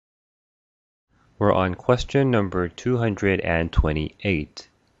We're on question number 228.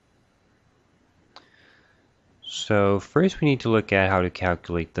 So first we need to look at how to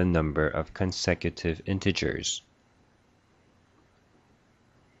calculate the number of consecutive integers.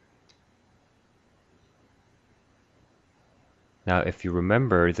 Now if you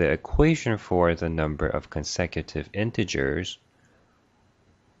remember, the equation for the number of consecutive integers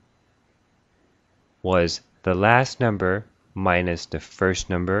was the last number minus the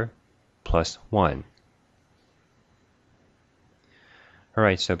first number plus 1.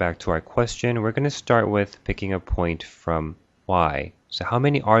 Alright, so back to our question. We're going to start with picking a point from y. So how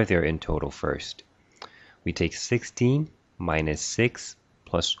many are there in total first? We take 16 minus 6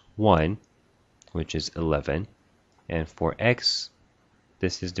 plus 1, which is 11. And for x,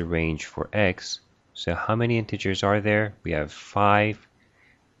 this is the range for x. So how many integers are there? We have 5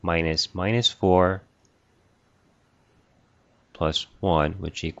 minus 4 plus 1,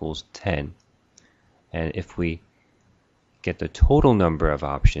 which equals 10. And if we get the total number of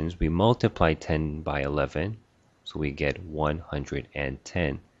options, we multiply 10 by 11, so we get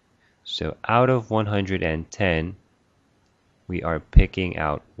 110. So out of 110, we are picking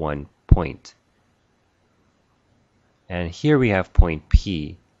out 1 point. And here we have point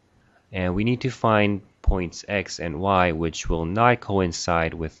P, and we need to find points x and y which will not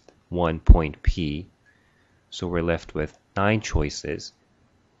coincide with 1 point P. So we're left with 9 choices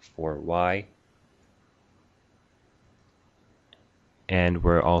for y, and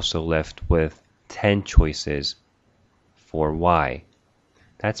we're also left with 10 choices for y.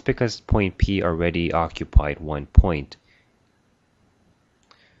 That's because point P already occupied 1 point.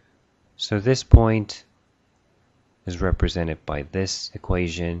 So this point is represented by this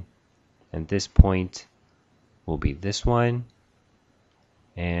equation, and this point will be this one,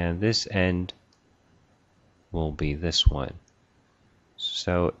 and this end will be this one.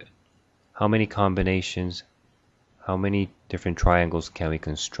 So how many combinations, how many different triangles can we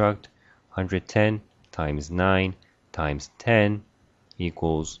construct? 110 times 9 times 10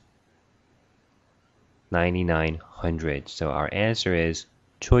 equals 9900. So our answer is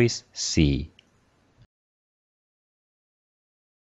choice C.